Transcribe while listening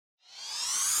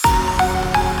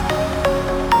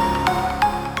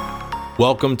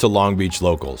Welcome to Long Beach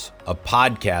Locals, a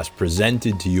podcast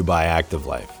presented to you by Active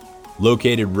Life,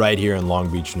 located right here in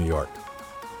Long Beach, New York.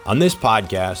 On this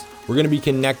podcast, we're going to be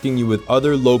connecting you with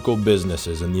other local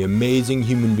businesses and the amazing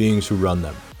human beings who run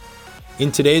them.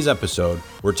 In today's episode,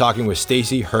 we're talking with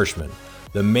Stacey Hrischmann,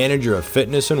 the manager of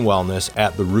fitness and wellness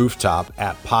at the Rooftop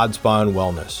at Pod Spa and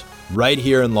Wellness, right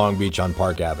here in Long Beach on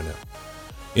Park Avenue.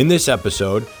 In this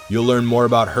episode, you'll learn more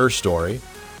about her story,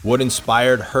 what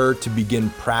inspired her to begin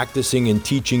practicing and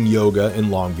teaching yoga in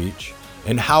Long Beach,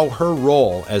 and how her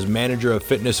role as manager of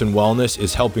fitness and wellness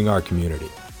is helping our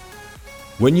community.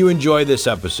 When you enjoy this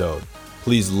episode,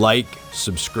 please like,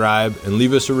 subscribe, and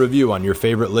leave us a review on your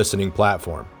favorite listening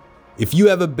platform. If you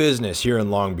have a business here in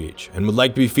Long Beach and would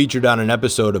like to be featured on an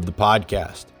episode of the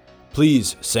podcast,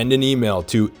 please send an email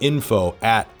to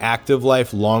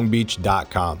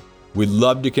info@activelifelongbeach.com. We'd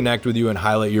love to connect with you and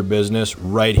highlight your business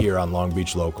right here on Long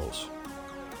Beach Locals.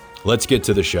 Let's get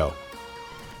to the show.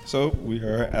 So we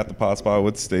are at the Pod Spa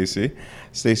with Stacey.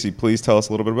 Stacey, please tell us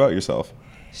a little bit about yourself.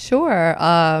 Sure.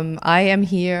 I am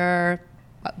here.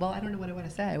 Well, I don't know what I want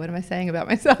to say. What am I saying about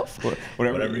myself?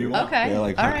 Whatever you want. Okay. Yeah,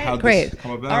 like all how, right. how'd Great. this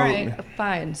come about? All right.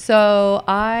 Fine. So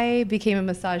I became a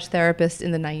massage therapist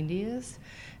in the 90s.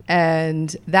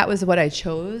 And that was what I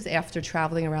chose after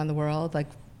traveling around the world, like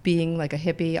being like a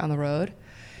hippie on the road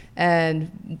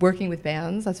and working with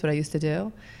bands. That's what I used to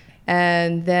do.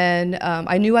 And then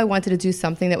I knew I wanted to do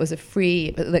something that was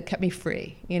that kept me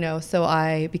free, so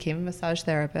I became a massage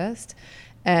therapist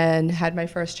and had my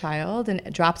first child and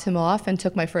dropped him off and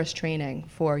took my first training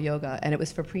for yoga, and it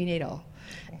was for prenatal.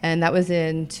 And that was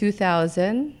in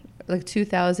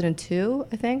 2002,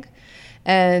 I think.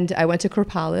 And I went to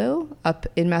Kripalu up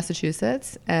in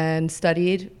Massachusetts and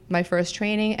studied my first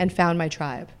training and found my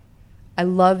tribe. I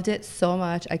loved it so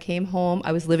much. I came home.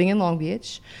 I was living in Long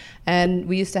Beach, and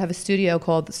we used to have a studio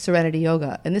called Serenity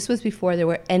Yoga. And this was before there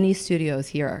were any studios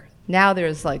here. Now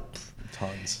there's like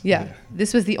tons. Yeah,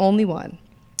 this was the only one.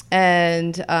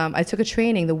 And I took a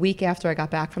training the week after I got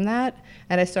back from that,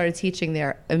 and I started teaching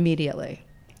there immediately.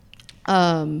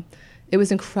 It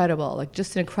was incredible, like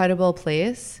just an incredible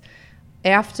place.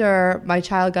 After my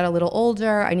child got a little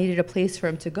older, I needed a place for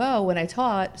him to go when I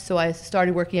taught, so I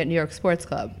started working at New York Sports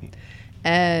Club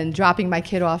and dropping my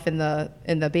kid off with the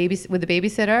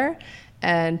babysitter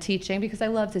and teaching because I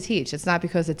love to teach. It's not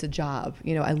because it's a job.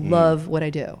 I love what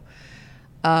I do.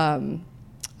 I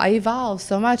evolve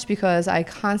so much because I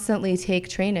constantly take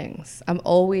trainings. I'm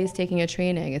always taking a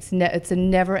training. It's a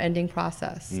never-ending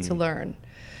process to learn.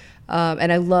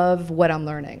 And I love what I'm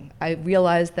learning. I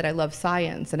realize that I love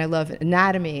science and I love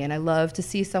anatomy and I love to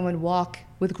see someone walk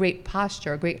with great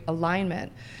posture, great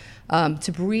alignment,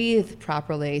 to breathe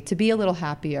properly, to be a little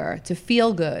happier, to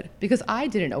feel good, because I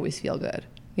didn't always feel good,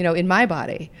 in my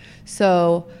body.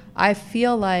 So I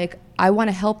feel like I want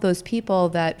to help those people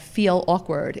that feel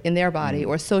awkward in their body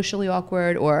or socially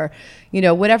awkward or,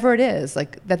 whatever it is,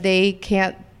 like that they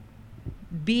can't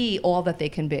be all that they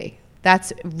can be.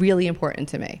 That's really important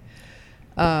to me.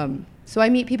 So I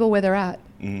meet people where they're at.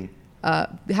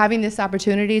 Having this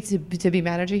opportunity to be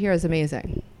manager here is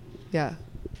amazing. Yeah.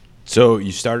 So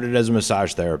you started as a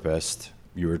massage therapist.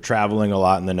 You were traveling a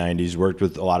lot in the 90s, worked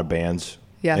with a lot of bands.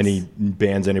 Yes. Any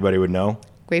bands anybody would know?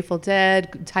 Grateful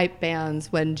Dead type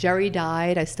bands. When Jerry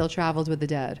died, I still traveled with the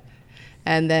Dead.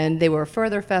 And then they were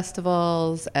further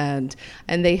festivals, and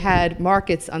they had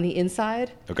markets on the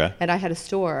inside. Okay. And I had a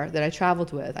store that I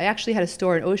traveled with. I actually had a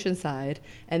store in Oceanside,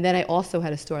 and then I also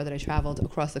had a store that I traveled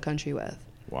across the country with.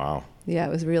 Wow. Yeah,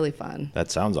 it was really fun. That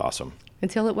sounds awesome.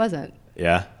 Until it wasn't.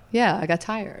 Yeah? Yeah, I got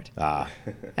tired.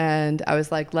 And I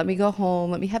was like, let me go home,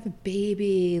 let me have a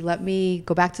baby, let me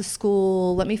go back to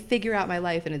school, let me figure out my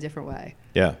life in a different way.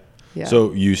 Yeah. Yeah.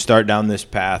 So you start down this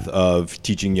path of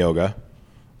teaching yoga.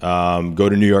 Go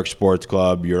to New York Sports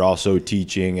Club. You're also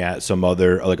teaching at some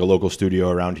other, like a local studio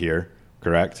around here,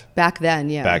 correct? Back then,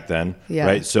 yeah. Back then, yeah.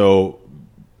 Right? So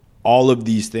all of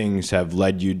these things have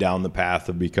led you down the path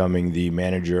of becoming the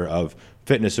manager of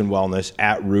fitness and wellness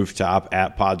at Rooftop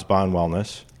at Pod Spa and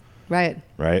Wellness. Right.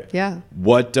 Right? Yeah.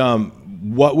 What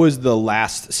was the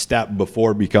last step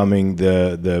before becoming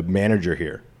the manager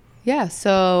here? Yeah,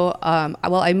 so,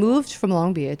 I moved from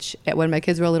Long Beach when my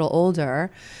kids were a little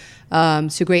older,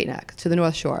 to Great Neck, to the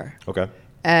North Shore. Okay.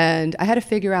 And I had to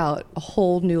figure out a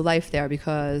whole new life there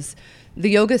because the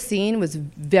yoga scene was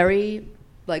very,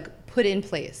 put in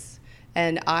place.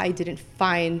 And I didn't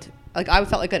find, I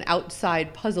felt like an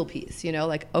outside puzzle piece,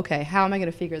 okay, how am I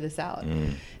going to figure this out?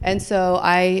 And so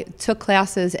I took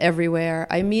classes everywhere.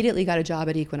 I immediately got a job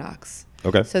at Equinox.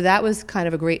 Okay. So that was kind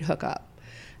of a great hookup.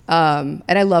 And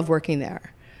I love working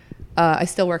there. I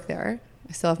still work there.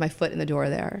 I still have my foot in the door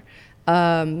there.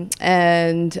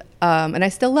 And I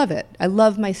still love it. I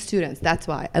love my students. That's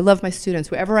why I love my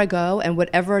students. Wherever I go and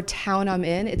whatever town I'm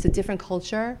in, it's a different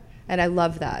culture, and I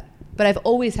love that. But I've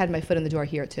always had my foot in the door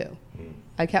here too.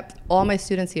 I kept all my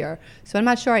students here. So I'm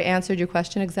not sure I answered your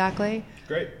question exactly.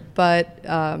 Great. But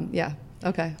yeah,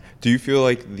 okay. Do you feel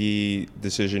like the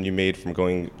decision you made from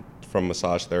going from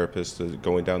massage therapist to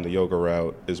going down the yoga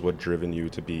route is what driven you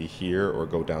to be here, or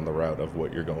go down the route of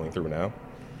what you're going through now?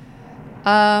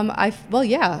 Well,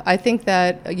 yeah. I think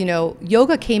that,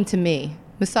 yoga came to me.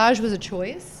 Massage was a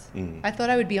choice. I thought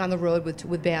I would be on the road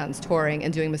with bands touring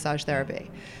and doing massage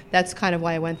therapy. That's kind of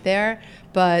why I went there.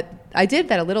 But I did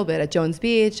that a little bit at Jones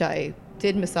Beach. I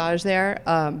did massage there.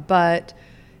 But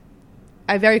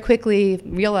I very quickly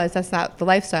realized that's not the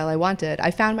lifestyle I wanted.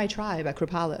 I found my tribe at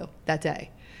Kripalu that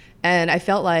day. And I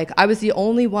felt like I was the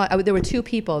only one. There were 2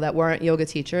 people that weren't yoga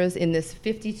teachers in this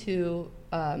 52.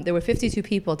 There were 52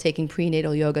 people taking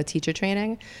prenatal yoga teacher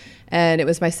training, and it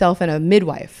was myself and a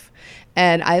midwife.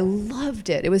 And I loved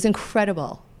it. It was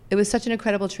incredible. It was such an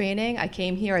incredible training. I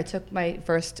came here. I took my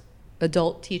first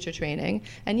adult teacher training,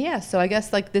 and so I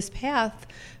guess like this path,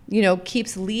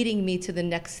 keeps leading me to the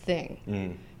next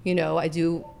thing. I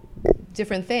do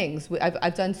different things.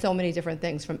 I've done so many different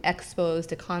things, from expos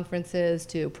to conferences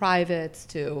to privates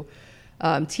to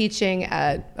teaching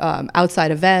at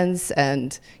outside events,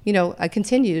 and I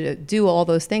continue to do all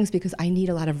those things because I need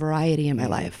a lot of variety in my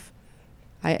life.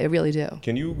 I really do.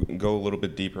 Can you go a little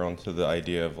bit deeper onto the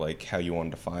idea of like how you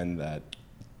wanted to find that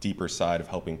deeper side of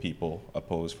helping people,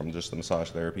 opposed from just the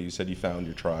massage therapy? You said you found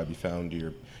your tribe, you found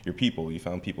your people, you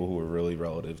found people who were really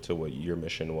relative to what your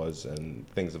mission was and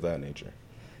things of that nature.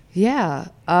 Yeah.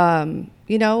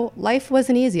 Life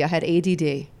wasn't easy. I had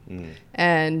ADD.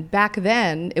 And back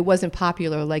then, it wasn't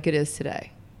popular like it is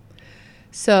today.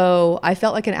 So I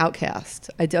felt like an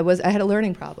outcast. I had a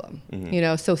learning problem.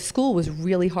 So school was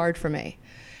really hard for me.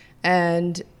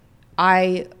 And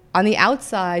I, on the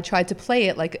outside, tried to play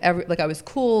it like I was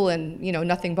cool and,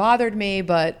 nothing bothered me.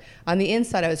 But on the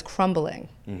inside, I was crumbling.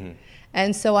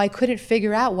 And so I couldn't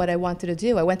figure out what I wanted to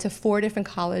do. I went to 4 different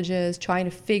colleges trying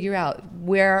to figure out,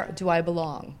 where do I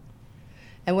belong?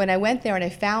 And when I went there and I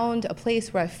found a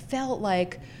place where I felt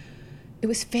like it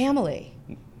was family,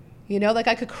 like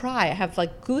I could cry. I have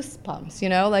like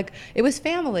goosebumps, like it was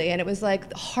family, and it was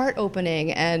like heart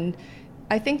opening. And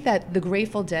I think that the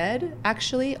Grateful Dead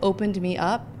actually opened me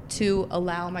up to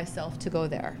allow myself to go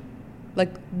there. Like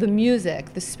the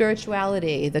music, the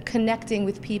spirituality, the connecting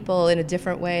with people in a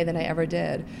different way than I ever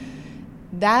did.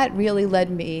 That really led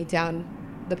me down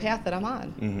the path that I'm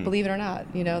on, believe it or not.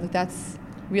 That's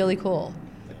really cool.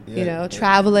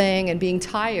 Traveling and being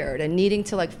tired and needing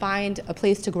to like find a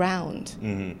place to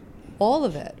ground. All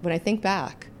of it, when I think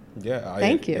back.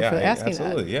 Thank you for asking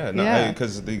absolutely. that.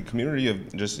 Because the community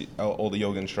of just all the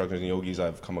yoga instructors and yogis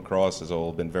I've come across has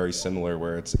all been very similar,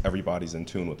 where it's everybody's in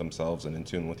tune with themselves and in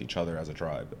tune with each other as a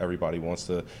tribe. Everybody wants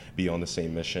to be on the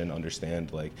same mission,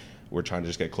 understand like we're trying to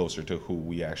just get closer to who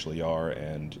we actually are.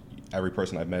 And every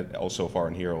person I've met so far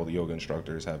in here, all the yoga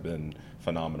instructors have been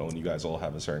phenomenal, and you guys all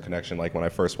have a certain connection. Like when I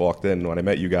first walked in, when I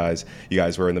met you guys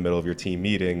were in the middle of your team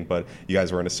meeting, but you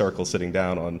guys were in a circle sitting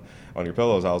down on your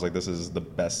pillows. I was like, this is the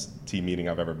best team meeting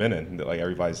I've ever been in. Like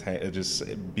everybody's just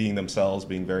being themselves,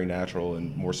 being very natural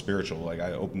and more spiritual. Like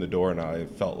I opened the door and I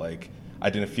felt like I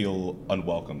didn't feel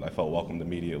unwelcomed. I felt welcomed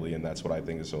immediately, and that's what I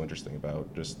think is so interesting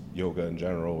about just yoga in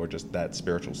general, or just that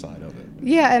spiritual side of it.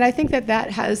 Yeah, and I think that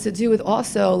has to do with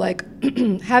also like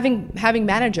having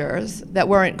managers that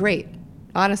weren't great,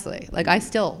 honestly. Like I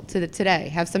still, today,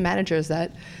 have some managers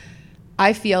that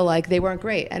I feel like they weren't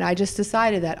great, and I just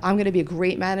decided that I'm going to be a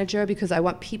great manager because I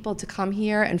want people to come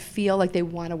here and feel like they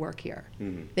want to work here.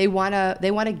 They want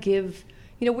to give,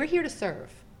 we're here to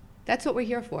serve. That's what we're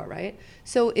here for, right?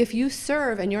 So if you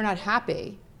serve and you're not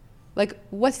happy, like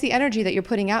what's the energy that you're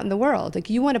putting out in the world? Like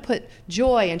you want to put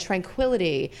joy and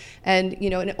tranquility and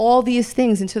and all these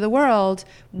things into the world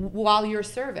while you're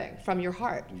serving from your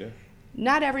heart. Yeah.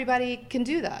 Not everybody can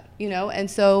do that, and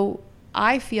so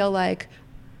I feel like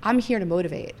I'm here to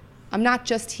motivate. I'm not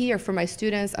just here for my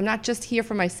students. I'm not just here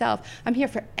for myself. I'm here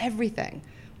for everything,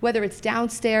 whether it's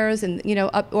downstairs and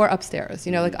up or upstairs.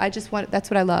 Like I just want. That's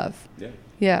what I love. Yeah.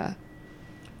 Yeah.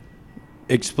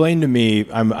 Explain to me.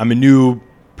 I'm a new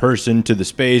person to the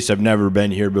space. I've never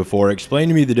been here before. Explain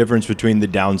to me the difference between the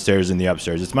downstairs and the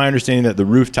upstairs. It's my understanding that the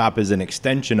Rooftop is an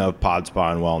extension of Pod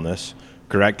Spa and Wellness.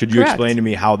 Correct? Could you explain to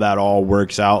me how that all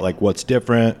works out? Like what's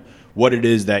different? What it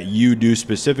is that you do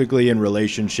specifically in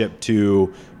relationship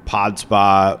to Pod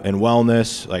Spa and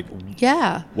Wellness? Like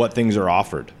what things are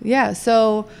offered? Yeah.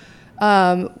 So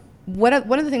one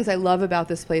of the things I love about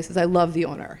this place is I love the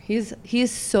owner.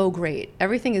 He's so great.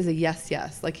 Everything is a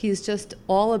yes. Like, he's just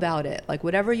all about it. Like,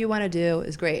 whatever you want to do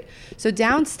is great. So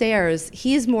downstairs,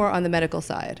 he's more on the medical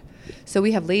side. So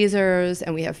we have lasers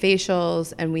and we have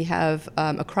facials and we have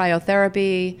a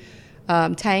cryotherapy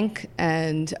tank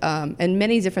and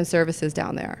many different services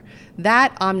down there.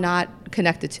 That I'm not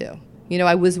connected to. You know,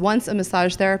 I was once a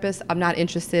massage therapist. I'm not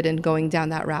interested in going down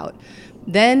that route.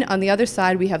 Then on the other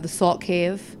side, we have the salt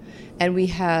cave. And we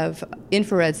have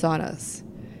infrared saunas,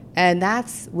 and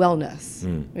that's wellness,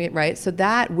 right? So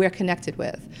that we're connected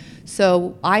with.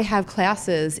 So I have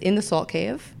classes in the salt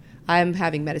cave. I'm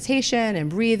having meditation and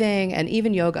breathing and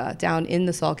even yoga down in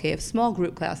the salt cave, small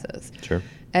group classes. Sure.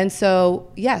 And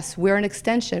so, yes, we're an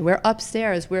extension. We're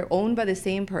upstairs. We're owned by the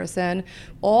same person.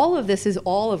 All of this is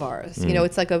all of ours. You know,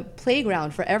 it's like a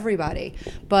playground for everybody.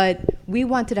 But we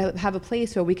wanted to have a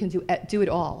place where we can do it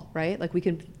all, right? Like, we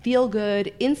can feel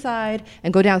good inside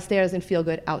and go downstairs and feel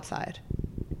good outside.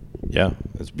 Yeah,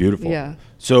 that's beautiful. Yeah.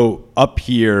 So up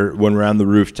here, when we're on the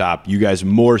rooftop, you guys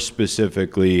more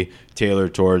specifically tailor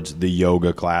towards the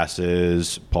yoga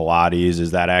classes, Pilates.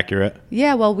 Is that accurate?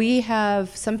 Yeah, well, we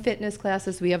have some fitness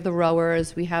classes. We have the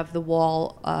rowers. We have the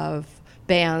wall of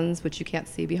bands, which you can't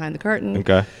see behind the curtain.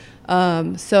 Okay.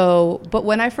 But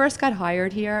when I first got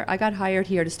hired here, I got hired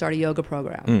here to start a yoga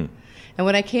program. And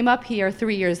when I came up here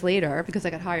 3 years later, because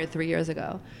I got hired 3 years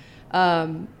ago,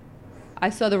 I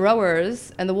saw the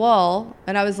rowers and the wall,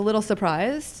 and I was a little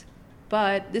surprised.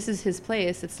 But this is his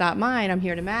place. It's not mine. I'm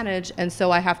here to manage. And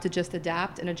so I have to just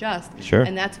adapt and adjust. Sure.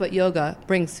 And that's what yoga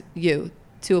brings you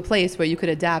to, a place where you could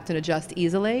adapt and adjust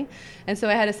easily. And so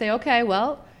I had to say, okay,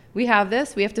 well, we have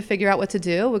this. We have to figure out what to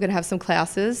do. We're going to have some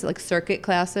classes, like circuit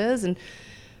classes. And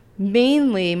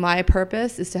mainly my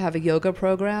purpose is to have a yoga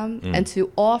program and to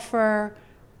offer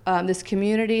this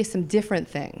community some different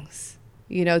things,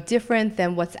 you know, different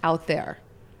than what's out there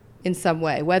in some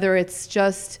way, whether it's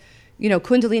just, you know,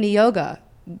 Kundalini yoga.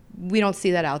 We don't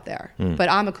see that out there. But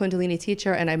I'm a Kundalini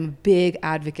teacher, and I'm a big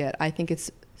advocate. I think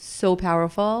it's so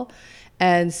powerful.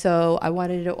 And so I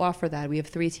wanted to offer that. We have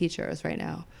 3 teachers right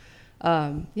now.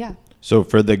 Yeah. So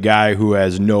for the guy who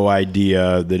has no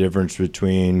idea the difference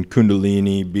between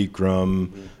Kundalini,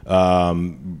 Bikram,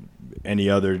 any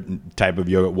other type of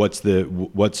yoga,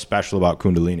 what's special about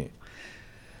Kundalini?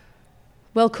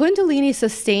 Well, Kundalini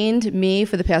sustained me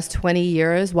for the past 20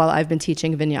 years while I've been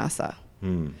teaching vinyasa.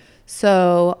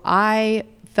 So I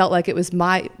felt like it was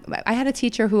I had a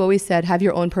teacher who always said, have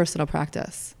your own personal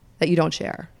practice that you don't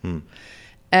share.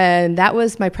 And that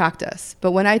was my practice.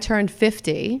 But when I turned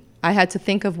 50, I had to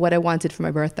think of what I wanted for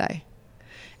my birthday.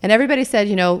 And everybody said,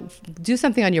 you know, do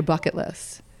something on your bucket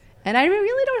list. And I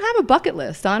really don't have a bucket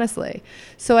list, honestly.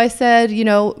 So I said, you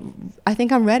know, I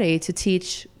think I'm ready to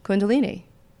teach Kundalini.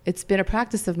 It's been a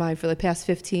practice of mine for the past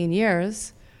 15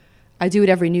 years. I do it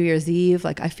every New Year's Eve.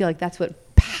 Like, I feel like that's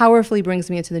what powerfully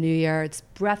brings me into the new year. It's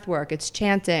breath work, it's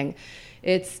chanting.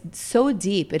 It's so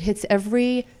deep. It hits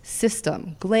every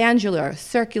system, glandular,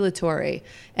 circulatory,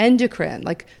 endocrine,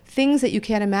 like things that you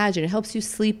can't imagine. It helps you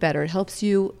sleep better. It helps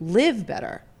you live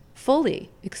better,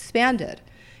 fully expanded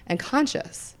and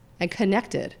conscious and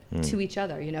connected to each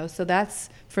other, you know? So that's,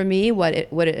 for me, what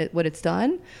it's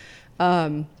done.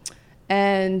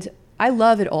 And I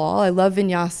love it all. I love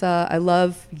vinyasa. I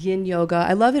love yin yoga.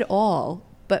 I love it all.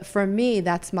 But for me,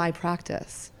 that's my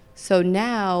practice. So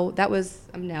now,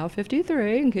 I'm now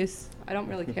 53, in case I don't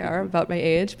really care about my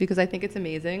age, because I think it's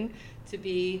amazing to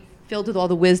be filled with all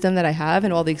the wisdom that I have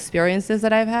and all the experiences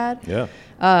that I've had. Yeah.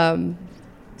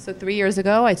 So 3 years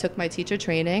ago, I took my teacher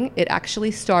training. It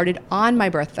actually started on my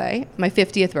birthday, my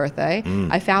 50th birthday.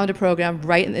 I found a program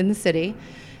right in the city.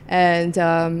 And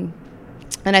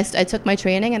I took my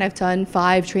training, and I've done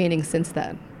 5 trainings since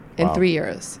then in 3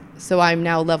 years. So I'm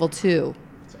now level 2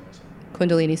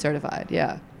 Kundalini certified,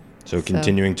 yeah. So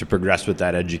continuing to progress with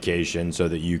that education so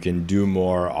that you can do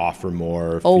more, offer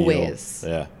more. Always.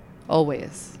 Yeah.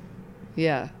 Always.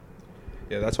 Yeah.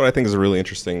 Yeah, that's what I think is a really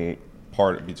interesting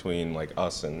part between like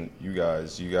us and you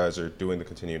guys. You guys are doing the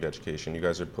continued education. You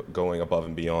guys are going above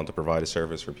and beyond to provide a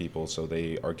service for people, so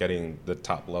they are getting the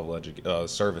top level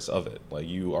service of it. Like,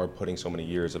 you are putting so many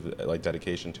years of like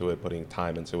dedication to it, putting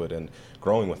time into it, and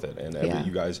growing with it. And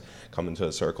you guys come into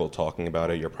a circle talking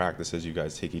about it. Your practices, you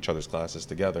guys take each other's classes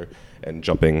together and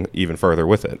jumping even further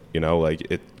with it. You know,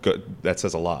 like that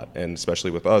says a lot. And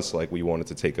especially with us, like, we wanted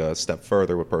to take a step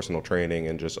further with personal training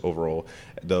and just overall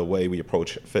the way we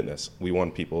approach fitness. We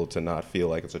want people to not feel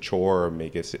like it's a chore or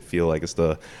make it feel like it's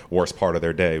the worst part of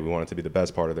their day. We want it to be the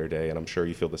best part of their day, and I'm sure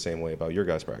you feel the same way about your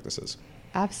guys' practices.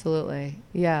 Absolutely.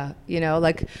 Yeah. You know,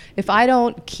 like, if I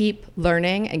don't keep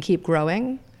learning and keep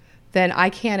growing, then I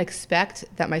can't expect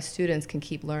that my students can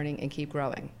keep learning and keep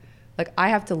growing. Like, I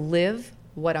have to live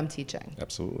what I'm teaching.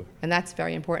 Absolutely. And that's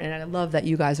very important. And I love that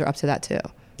you guys are up to that too.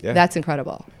 Yeah. That's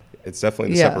incredible. It's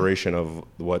definitely the separation of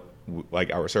what,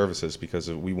 like, our services,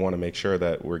 because we want to make sure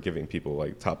that we're giving people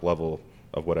like top level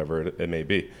of whatever it may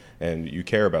be, and you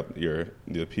care about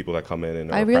the people that come in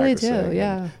and are really practicing do,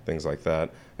 yeah. and things like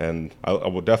that. And I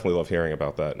would definitely love hearing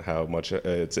about that and how much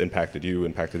it's impacted you,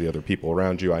 impacted the other people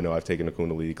around you. I know I've taken a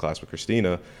Kundalini class with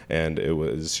Christina, and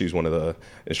she's one of the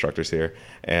instructors here,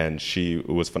 and she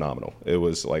was phenomenal. It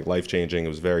was like life-changing. It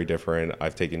was very different.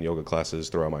 I've taken yoga classes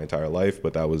throughout my entire life,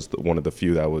 but that was one of the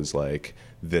few that was like,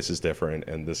 this is different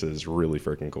and this is really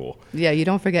freaking cool. Yeah, you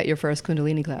don't forget your first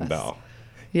Kundalini class. No.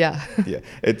 Yeah. Yeah.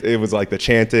 It was like the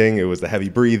chanting, it was the heavy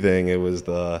breathing, it was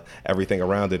the everything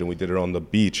around it, and we did it on the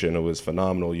beach, and it was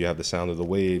phenomenal. You have the sound of the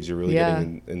waves, you're really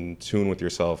getting in tune with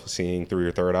yourself, seeing through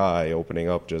your third eye, opening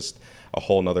up just a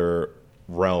whole nother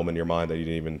realm in your mind that you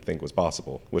didn't even think was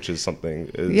possible, which is something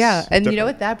is and different. You know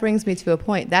what, that brings me to a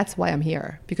point. That's why I'm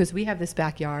here, because we have this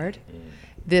backyard,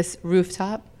 this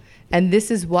rooftop. And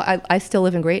this is what I still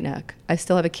live in Great Neck. I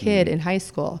still have a kid in high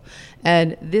school.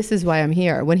 And this is why I'm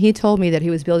here. When he told me that he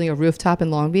was building a rooftop in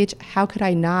Long Beach, how could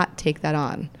I not take that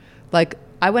on? Like,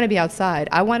 I want to be outside.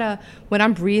 I want to, when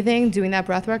I'm breathing, doing that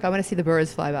breath work, I want to see the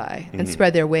birds fly by and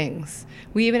spread their wings.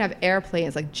 We even have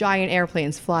airplanes, like giant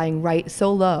airplanes flying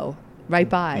so low, right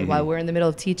by while we're in the middle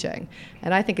of teaching.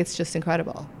 And I think it's just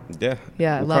incredible. Yeah.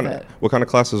 Yeah, I love it. What kind of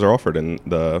classes are offered on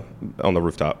the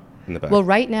rooftop? In the back? Well,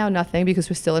 right now, nothing, because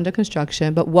we're still under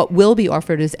construction, but what will be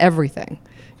offered is everything.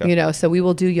 Okay. So we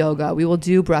will do yoga, we will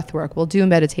do breath work, we'll do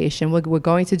meditation, we're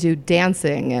going to do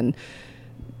dancing and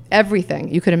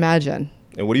everything you could imagine.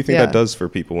 And what do you think that does for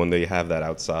people when they have that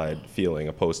outside feeling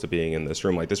opposed to being in this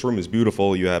room? Like, this room is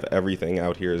beautiful, you have everything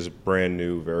out here is brand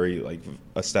new, very like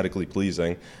aesthetically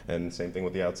pleasing, and same thing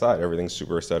with the outside, everything's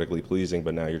super aesthetically pleasing,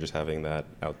 but now you're just having that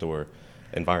outdoor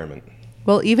environment.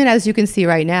 Well, even as you can see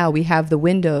right now, we have the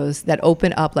windows that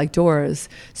open up like doors.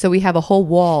 So we have a whole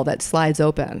wall that slides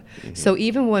open. So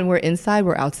even when we're inside,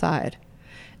 we're outside.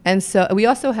 And so we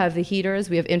also have the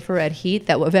heaters. We have infrared heat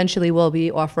that eventually will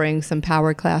be offering some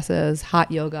power classes,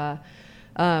 hot yoga.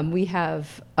 We'll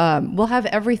have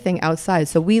everything outside.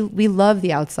 So we love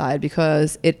the outside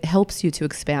because it helps you to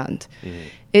expand.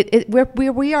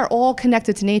 We are all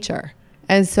connected to nature.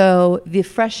 And so the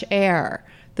fresh air,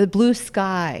 the blue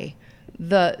sky,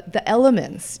 the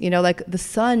elements, like the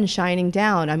sun shining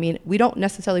down. I mean, we don't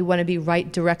necessarily want to be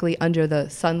right directly under the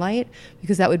sunlight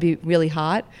because that would be really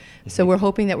hot. So we're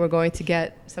hoping that we're going to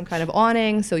get some kind of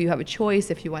awning so you have a choice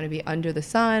if you want to be under the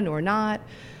sun or not.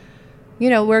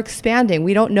 We're expanding.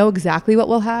 We don't know exactly what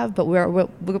we'll have, but we're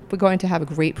going to have a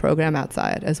great program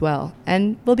outside as well.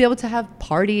 And we'll be able to have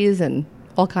parties and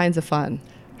all kinds of fun.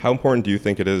 How important do you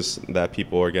think it is that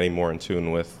people are getting more in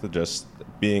tune with just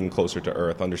being closer to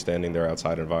earth, understanding their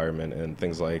outside environment and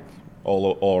things like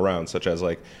all around, such as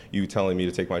like you telling me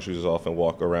to take my shoes off and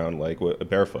walk around like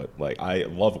barefoot? Like, I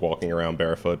love walking around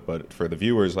barefoot, but for the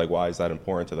viewers, like, why is that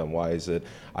important to them? Why is it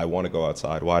I want to go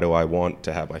outside? Why do I want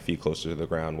to have my feet closer to the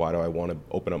ground? Why do I want to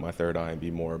open up my third eye and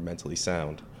be more mentally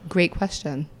sound? Great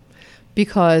question.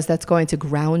 Because that's going to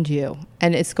ground you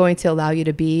and it's going to allow you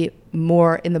to be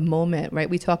more in the moment, right?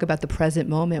 We talk about the present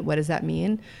moment. What does that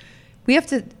mean? We have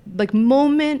to, like,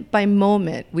 moment by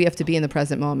moment, we have to be in the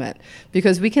present moment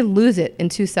because we can lose it in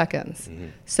 2 seconds.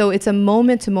 So it's a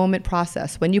moment to moment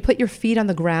process. When you put your feet on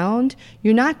the ground,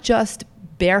 you're not just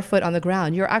barefoot on the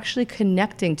ground, you're actually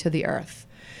connecting to the earth.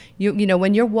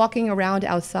 When you're walking around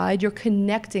outside, you're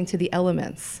connecting to the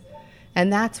elements.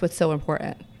 And that's what's so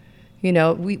important.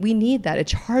 We need that. It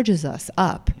charges us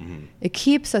up. It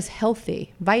keeps us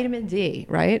healthy. Vitamin D,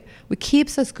 right? It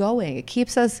keeps us going. It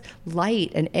keeps us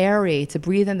light and airy to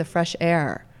breathe in the fresh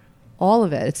air. All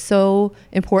of it. It's so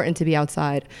important to be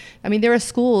outside. I mean, there are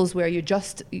schools where you're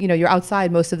just, you're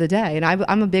outside most of the day. And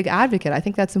I'm a big advocate. I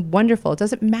think that's wonderful. It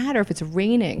doesn't matter if it's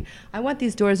raining. I want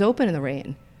these doors open in the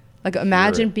rain. Like,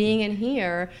 imagine being in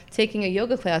here, taking a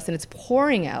yoga class, and it's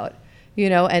pouring out,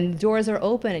 and doors are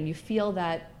open, and you feel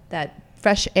that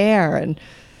fresh air, and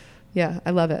I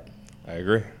love it. I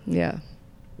agree. Yeah.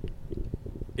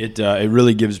 It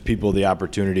really gives people the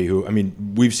opportunity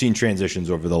we've seen transitions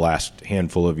over the last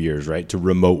handful of years, right, to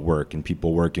remote work and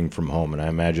people working from home. And I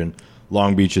imagine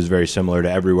Long Beach is very similar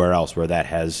to everywhere else where that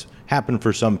has happened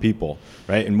for some people,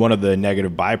 right? And one of the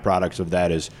negative byproducts of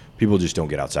that is people just don't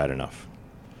get outside enough,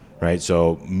 right?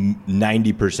 So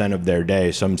 90% of their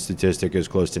day, some statistic is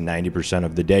close to 90%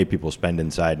 of the day people spend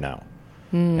inside now.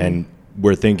 And if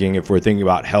we're thinking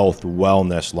about health,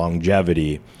 wellness,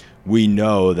 longevity, we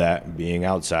know that being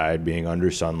outside, being under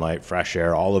sunlight, fresh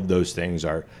air, all of those things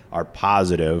are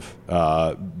positive,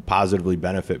 positively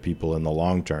benefit people in the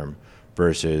long term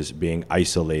versus being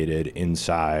isolated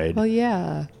inside. Well,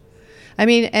 yeah. I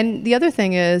mean, and the other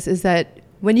thing is that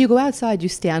when you go outside, you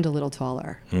stand a little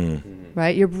taller,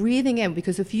 right? You're breathing in,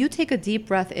 because if you take a deep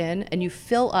breath in and you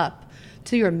fill up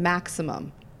to your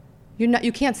maximum,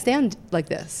 you can't stand like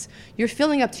this. You're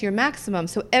filling up to your maximum,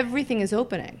 so everything is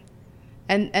opening.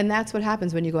 And that's what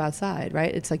happens when you go outside,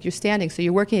 right? It's like you're standing, so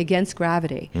you're working against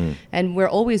gravity. And we're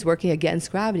always working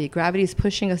against gravity. Gravity is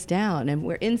pushing us down, and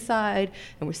we're inside,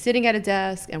 and we're sitting at a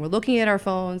desk, and we're looking at our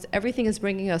phones. Everything is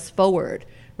bringing us forward,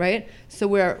 right? So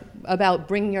we're about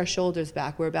bringing our shoulders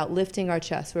back. We're about lifting our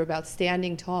chest. We're about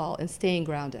standing tall and staying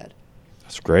grounded.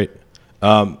 That's great.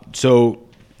 So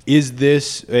is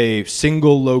this a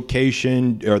single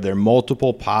location? Are there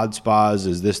multiple pod spas?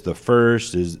 Is this the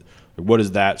first? What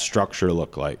does that structure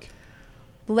look like?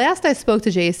 Last I spoke to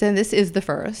Jason, this is the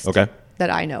first that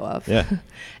I know of. Yeah.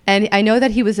 And I know that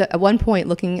he was at one point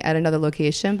looking at another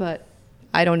location, but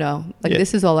I don't know.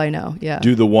 This is all I know. Yeah.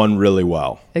 Do the one really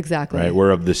well. Exactly. Right.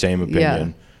 We're of the same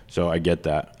opinion. Yeah. So I get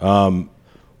that.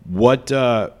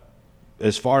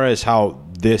 As far as how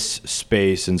this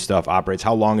space and stuff operates,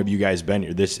 how long have you guys been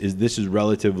here? This is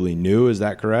relatively new. Is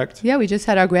that correct? Yeah. We just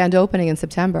had our grand opening in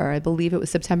September. I believe it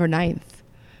was September 9th.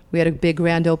 We had a big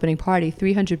grand opening party,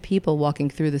 300 people walking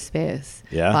through the space,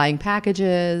 buying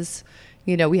packages.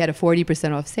 We had a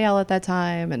 40% off sale at that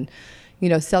time, and,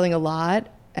 selling a lot.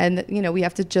 And, we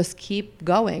have to just keep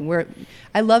going.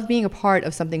 I love being a part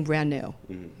of something brand new.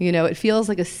 It feels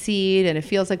like a seed, and it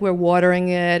feels like we're watering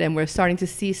it, and we're starting to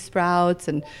see sprouts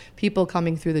and people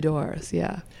coming through the doors.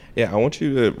 Yeah. Yeah, I want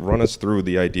you to run us through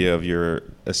the idea of your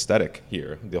aesthetic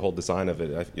here, the whole design of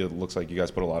it. It looks like you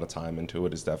guys put a lot of time into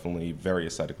it. It's definitely very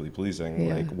aesthetically pleasing.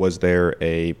 Yeah. Was there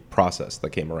a process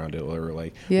that came around it, or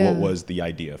what was the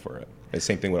idea for it? The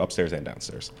same thing with upstairs and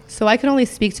downstairs. So I can only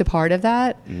speak to part of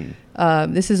that.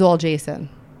 This is all Jason.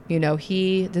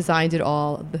 He designed it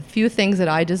all. The few things that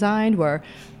I designed were,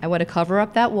 I want to cover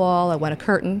up that wall. I want a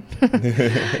curtain.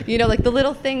 Like the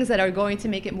little things that are going to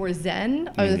make it more zen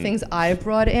are the things I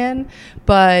brought in.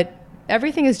 But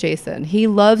everything is Jason. He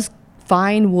loves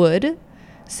fine wood.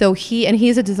 So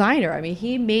he's a designer. I mean,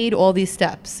 he made all these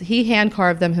steps. He hand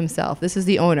carved them himself. This is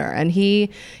the owner. And he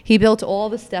built all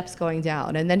the steps going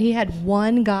down. And then he had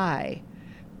one guy,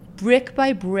 brick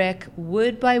by brick,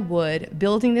 wood by wood,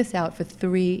 building this out for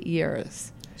 3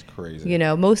 years. It's crazy.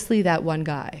 Mostly that one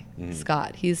guy,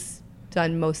 Scott. He's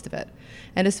done most of it.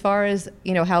 And as far as,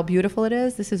 how beautiful it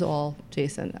is, this is all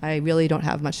Jason. I really don't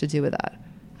have much to do with that.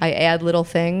 I add little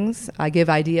things, I give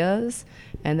ideas,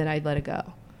 and then I let it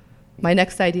go. My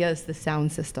next idea is the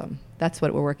sound system. That's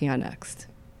what we're working on next.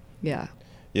 Yeah.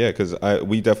 Yeah, because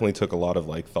we definitely took a lot of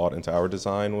thought into our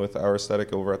design with our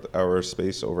aesthetic over at our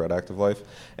space over at Active Life,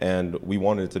 and we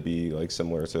wanted it to be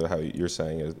similar to how you're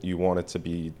saying. You want it to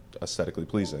be aesthetically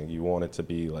pleasing. You want it to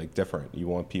be different. You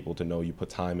want people to know you put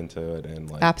time into it,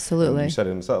 and absolutely. You said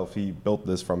it himself. He built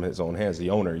this from his own hands. The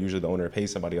owner, usually the owner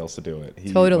pays somebody else to do it.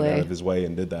 He went out of his way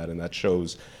and did that, and that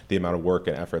shows the amount of work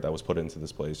and effort that was put into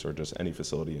this place, or just any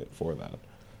facility for that.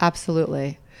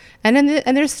 Absolutely. And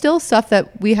there's still stuff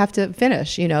that we have to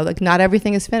finish, not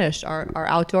everything is finished. Our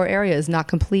outdoor area is not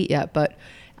complete yet, but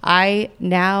I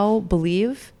now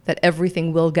believe that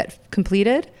everything will get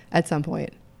completed at some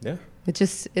point. Yeah. It's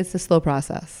a slow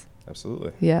process.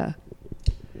 Absolutely. Yeah.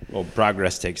 Well,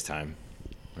 progress takes time,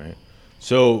 right?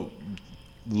 So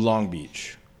Long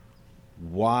Beach.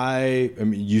 Why? I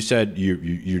mean, you said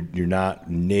you're not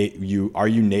are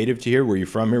you native to here? Were you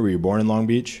from here? Were you born in Long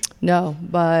Beach? No,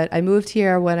 but I moved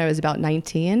here when I was about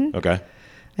 19. Okay.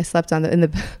 I slept on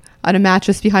a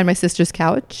mattress behind my sister's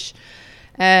couch,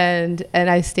 and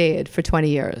I stayed for 20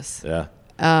 years. Yeah.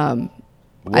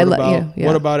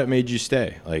 What about it made you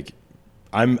stay?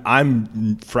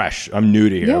 I'm fresh. I'm new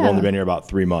to here. Yeah. I've only been here about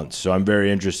 3 months, so I'm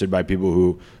very interested by people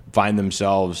who find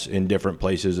themselves in different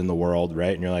places in the world,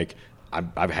 right? And you're like,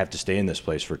 I have to stay in this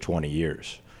place for 20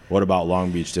 years. What about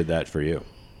Long Beach did that for you?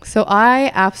 So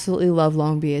I absolutely love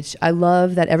Long Beach. I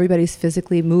love that everybody's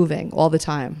physically moving all the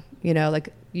time.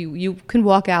 You can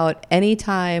walk out any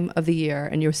time of the year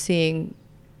and you're seeing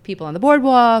people on the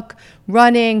boardwalk,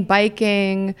 running,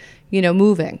 biking,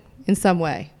 moving in some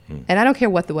way. And I don't care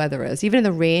what the weather is. Even in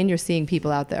the rain, you're seeing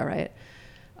people out there, right?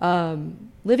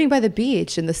 Living by the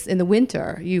beach in the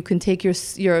winter, you can take your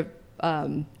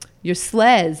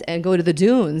sleds and go to the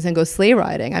dunes and go sleigh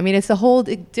riding. I mean, it's a whole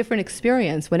different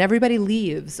experience. When everybody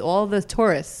leaves, all the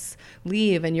tourists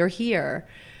leave and you're here,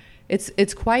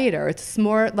 it's quieter. It's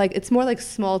more like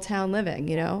small town living,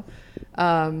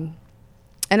 And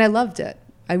I loved it.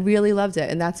 I really loved it.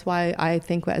 And that's why I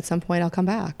think at some point I'll come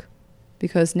back,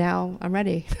 because now I'm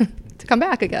ready to come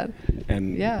back again.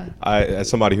 And yeah, I, as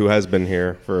somebody who has been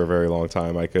here for a very long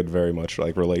time, I could very much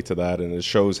like relate to that. And it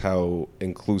shows how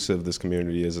inclusive this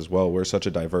community is as well. We're such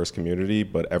a diverse community,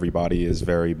 but everybody is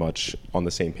very much on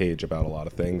the same page about a lot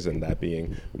of things, and that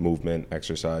being movement,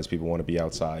 exercise. People want to be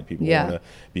outside. People want to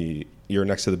be, you're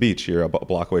next to the beach. You're a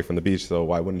block away from the beach, so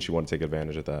why wouldn't you want to take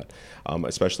advantage of that?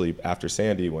 Especially after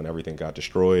Sandy, when everything got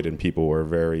destroyed and people were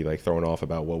very like thrown off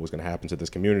about what was going to happen to this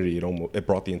community. It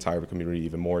brought the entire community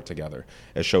even more together.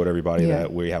 It showed everybody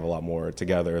that we have a lot more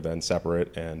together than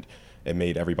separate, and it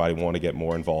made everybody want to get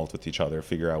more involved with each other,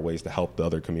 figure out ways to help the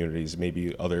other communities,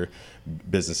 maybe other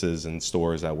businesses and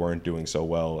stores that weren't doing so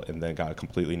well and then got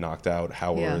completely knocked out.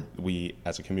 How were we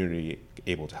as a community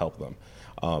able to help them?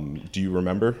 Do you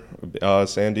remember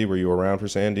Sandy? Were you around for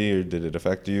Sandy, or did it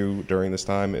affect you during this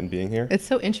time and being here? It's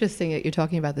so interesting that you're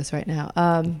talking about this right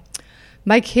now.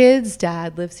 My kid's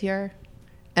dad lives here,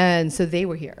 and so they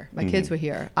were here. My kids were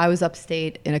here. I was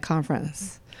upstate in a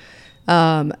conference,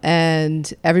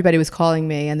 and everybody was calling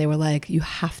me, and they were like, "You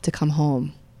have to come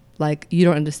home. Like, you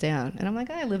don't understand." And I'm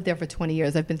like, "I lived there for 20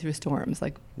 years. I've been through storms.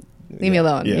 Like, leave me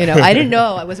alone." You know, I didn't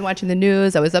know. I wasn't watching the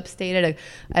news. I was upstate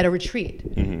at a retreat,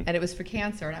 and it was for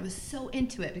cancer. And I was so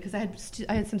into it because I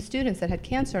had some students that had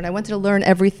cancer, and I wanted to learn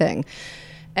everything.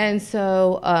 And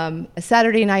so a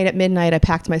Saturday night at midnight, I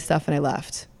packed my stuff and I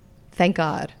left. Thank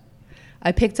God.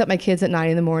 I picked up my kids at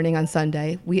 9 a.m. on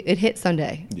Sunday. It hit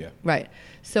Sunday. Yeah. Right.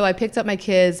 So I picked up my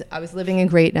kids. I was living in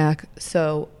Great Neck,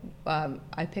 so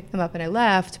I picked them up and I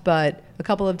left. But a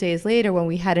couple of days later, when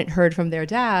we hadn't heard from their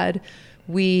dad,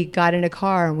 we got in a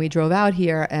car and we drove out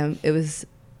here, and it was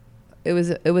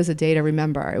a day to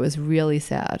remember. It was really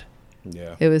sad.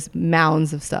 Yeah. It was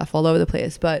mounds of stuff all over the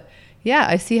place. But yeah,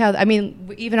 I see how, I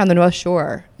mean, even on the North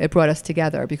Shore, it brought us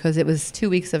together because it was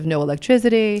 2 weeks of no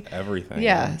electricity. Everything.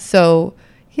 Yeah. So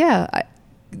yeah,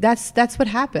 that's what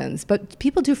happens. But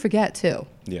people do forget too,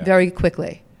 very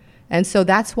quickly. And so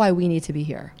that's why we need to be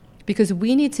here, because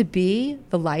we need to be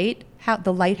the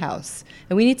lighthouse,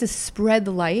 and we need to spread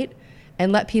the light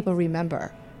and let people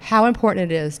remember how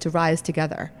important it is to rise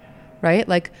together, right?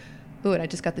 Like, ooh, and I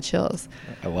just got the chills.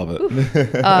 I love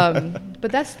it.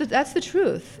 But that's the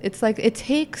truth. It's like it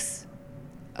takes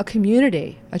a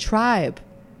community, a tribe.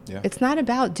 Yeah. It's not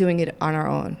about doing it on our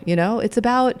own, you know? It's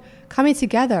about coming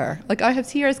together. Like, I have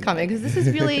tears coming because this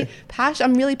is really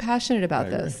I'm really passionate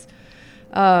about this.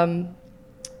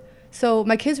 So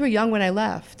my kids were young when I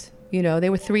left. You know, they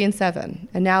were 3 and 7,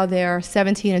 and now they're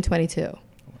 17 and 22. Wow.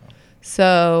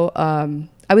 So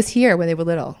I was here when they were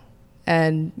little.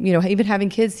 And, you know, even having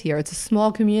kids here, it's a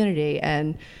small community,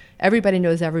 and everybody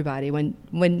knows everybody. When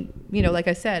you know, like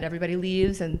I said, everybody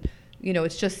leaves, and, you know,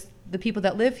 it's just the people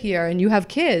that live here, and you have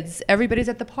kids, everybody's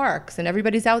at the parks, and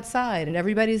everybody's outside, and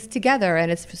everybody's together,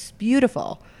 and it's just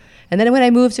beautiful. And then when I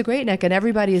moved to Great Neck, and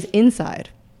everybody is inside,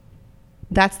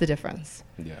 that's the difference.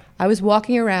 Yeah. I was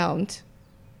walking around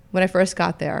when I first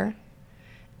got there,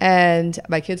 and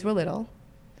my kids were little.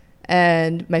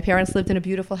 And my parents lived in a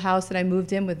beautiful house, and I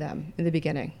moved in with them in the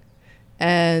beginning.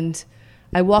 And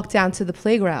I walked down to the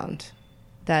playground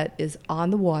that is on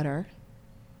the water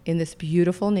in this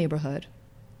beautiful neighborhood,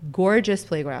 gorgeous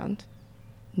playground.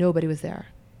 Nobody was there.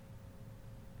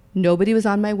 Nobody was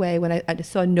on my way when I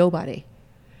saw nobody.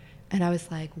 And I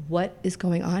was like, what is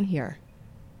going on here?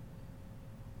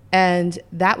 And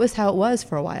that was how it was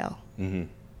for a while. Mm-hmm.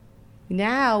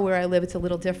 Now, where I live, it's a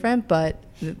little different, but,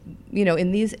 you know,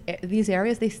 in these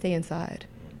areas, they stay inside.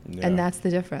 Yeah. And that's the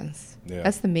difference. Yeah.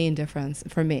 That's the main difference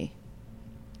for me.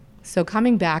 So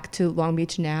coming back to Long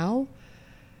Beach now,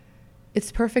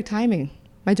 it's perfect timing.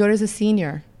 My daughter's a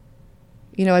senior.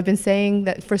 You know, I've been saying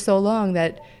that for so long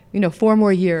that, you know, 4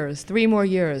 more years, 3 more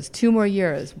years, 2 more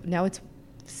years. Now it's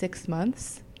 6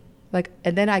 months. Like,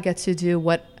 and then I get to do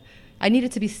what I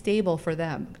needed to be stable for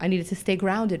them. I needed to stay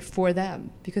grounded for them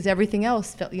because everything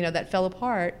else, that fell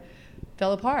apart.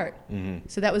 Mm-hmm.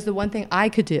 So that was the one thing I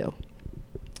could do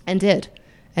and did.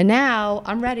 And now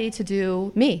I'm ready to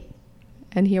do me.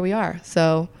 And here we are.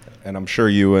 So. And I'm sure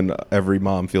you and every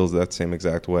mom feels that same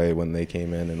exact way when they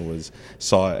came in and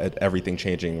saw everything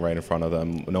changing right in front of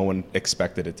them. No one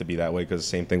expected it to be that way, because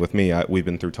same thing with me. We've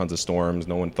been through tons of storms.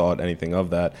 No one thought anything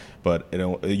of that. But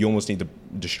you almost need to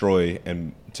destroy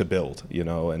and to build,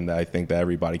 and I think that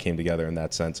everybody came together in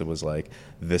that sense. It was like,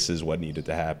 this is what needed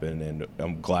to happen, and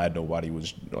I'm glad nobody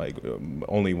was like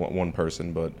only one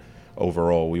person, but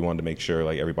overall we wanted to make sure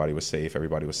like everybody was safe,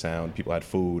 everybody was sound, people had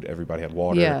food, everybody had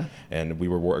water, and we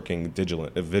were working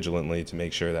vigilantly to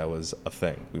make sure that was a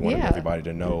thing. We wanted everybody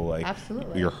to know like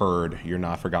you're heard, you're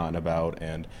not forgotten about,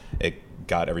 and it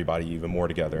got everybody even more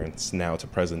together. And now to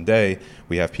present day,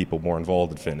 we have people more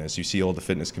involved in fitness. You see all the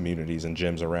fitness communities and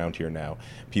gyms around here now.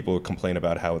 People complain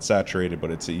about how it's saturated,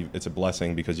 but it's a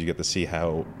blessing because you get to see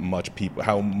how much people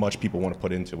want to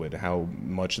put into it, how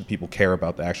much people care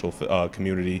about the actual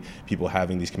community, people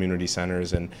having these community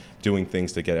centers and doing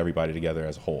things to get everybody together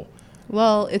as a whole.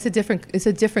 Well, it's a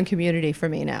different community for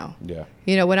me now. Yeah.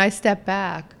 When I step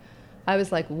back, I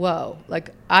was like, whoa,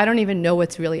 like I don't even know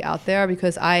what's really out there,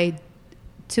 because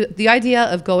the idea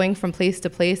of going from place to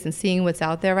place and seeing what's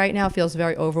out there right now feels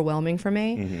very overwhelming for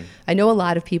me. Mm-hmm. I know a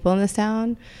lot of people in this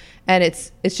town, and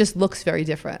it just looks very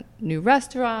different. New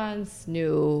restaurants,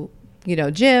 new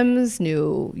gyms,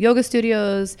 new yoga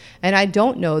studios, and I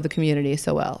don't know the community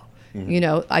so well.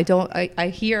 Mm-hmm. I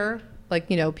hear like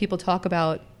people talk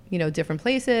about different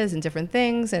places and different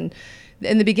things, and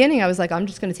in the beginning I was like, I'm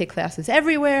just going to take classes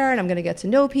everywhere and I'm going to get to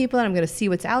know people and I'm going to see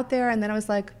what's out there, and then I was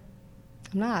like,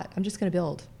 I'm just going to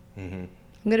build. Mm-hmm. I'm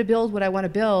going to build what I want to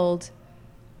build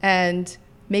and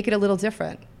make it a little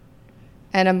different.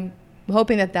 And I'm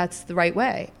hoping that that's the right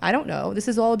way. I don't know. This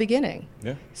is all a beginning.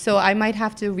 Yeah. So I might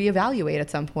have to reevaluate at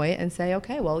some point and say,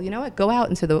 okay, well, you know what? Go out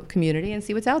into the community and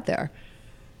see what's out there.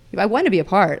 I want to be a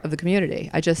part of the community.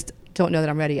 I just don't know that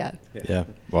I'm ready yet. Yeah.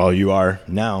 Well, you are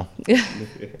now.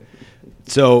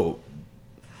 So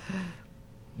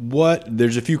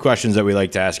there's a few questions that we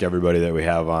like to ask everybody that we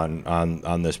have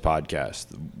on this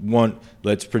podcast. One,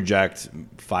 let's project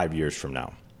 5 years from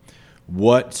now.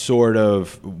 What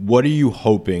are you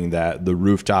hoping that the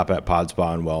Rooftop at Pod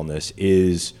Spa and Wellness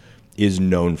is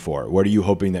known for? What are you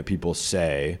hoping that people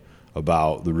say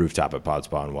about the Rooftop at Pod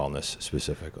Spa and Wellness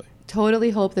specifically?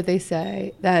 Totally hope that they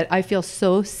say that I feel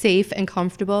so safe and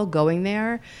comfortable going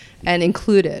there and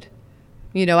included.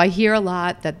 I hear a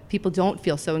lot that people don't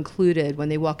feel so included when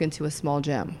they walk into a small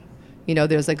gym.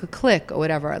 There's like a clique or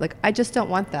whatever. Like, I just don't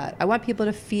want that. I want people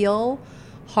to feel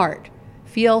heart,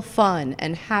 feel fun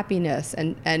and happiness,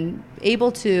 and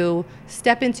able to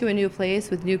step into a new place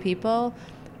with new people,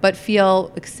 but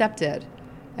feel accepted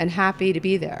and happy to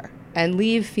be there and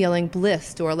leave feeling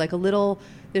blissed, or like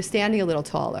they're standing a little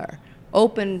taller,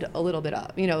 opened a little bit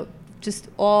up, just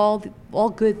all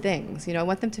good things. I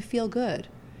want them to feel good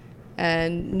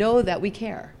and know that we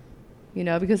care,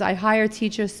 because I hire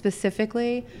teachers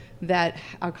specifically that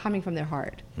are coming from their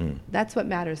heart. That's what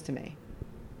matters to me.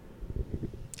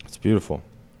 It's beautiful.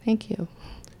 Thank you.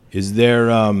 Is there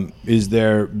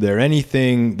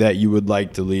anything that you would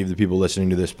like to leave the people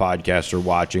listening to this podcast or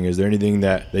watching? Is there anything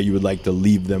that you would like to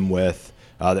leave them with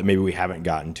that maybe we haven't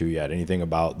gotten to yet? Anything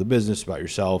about the business, about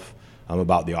yourself,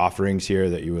 about the offerings here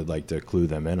that you would like to clue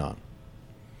them in on?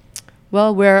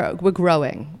 Well, we're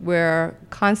growing. We're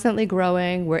constantly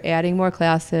growing. We're adding more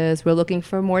classes. We're looking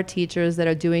for more teachers that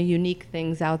are doing unique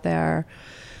things out there.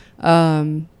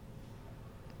 I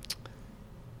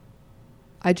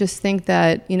just think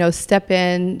that, step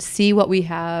in, see what we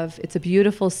have. It's a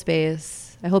beautiful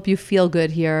space. I hope you feel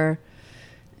good here.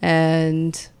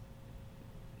 And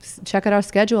check out our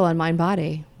schedule on Mind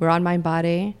Body. We're on Mind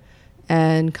Body.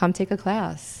 And come take a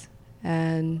class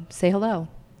and say hello.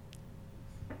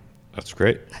 That's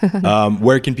great.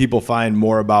 Where can people find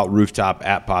more about Rooftop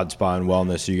at Pod Spa and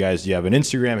Wellness? So you have an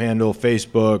Instagram handle,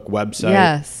 Facebook, website?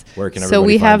 Yes. Where can everybody So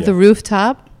we find have you? the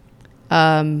Rooftop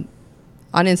on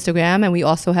Instagram, and we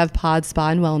also have Pod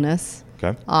Spa and Wellness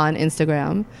on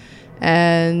Instagram.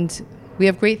 And we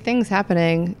have great things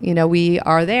happening. We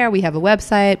are there. We have a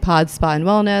website, Pod Spa and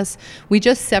Wellness. We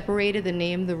just separated the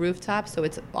name, the Rooftop, so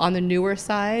it's on the newer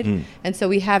side. And so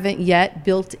we haven't yet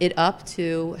built it up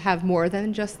to have more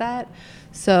than just that.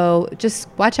 So just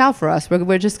watch out for us.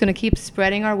 We're just going to keep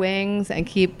spreading our wings and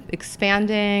keep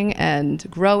expanding and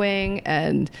growing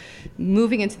and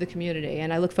moving into the community.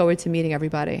 And I look forward to meeting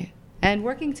everybody and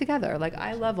working together. Like,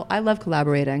 I love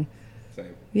collaborating.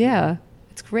 Same. Yeah.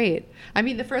 It's great. I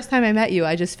mean, the first time I met you,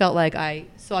 I just felt like I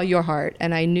saw your heart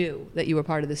and I knew that you were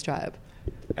part of this tribe.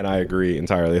 And I agree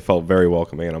entirely. It felt very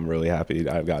welcoming, and I'm really happy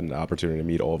I've gotten the opportunity to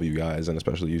meet all of you guys, and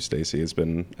especially you, Stacey. It's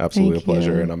been absolutely a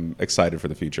pleasure, and I'm excited for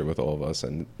the future with all of us,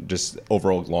 and just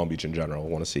overall Long Beach in general. I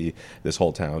want to see this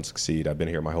whole town succeed. I've been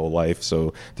here my whole life,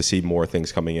 so to see more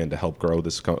things coming in to help grow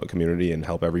this community and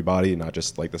help everybody, not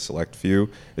just like the select few,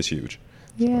 is huge.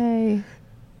 Yay.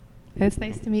 And it's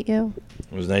nice to meet you.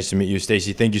 It was nice to meet you,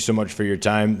 Stacey. Thank you so much for your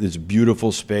time. This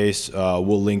beautiful space.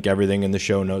 We'll link everything in the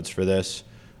show notes for this.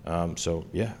 So,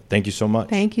 yeah, thank you so much.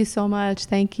 Thank you so much.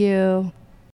 Thank you.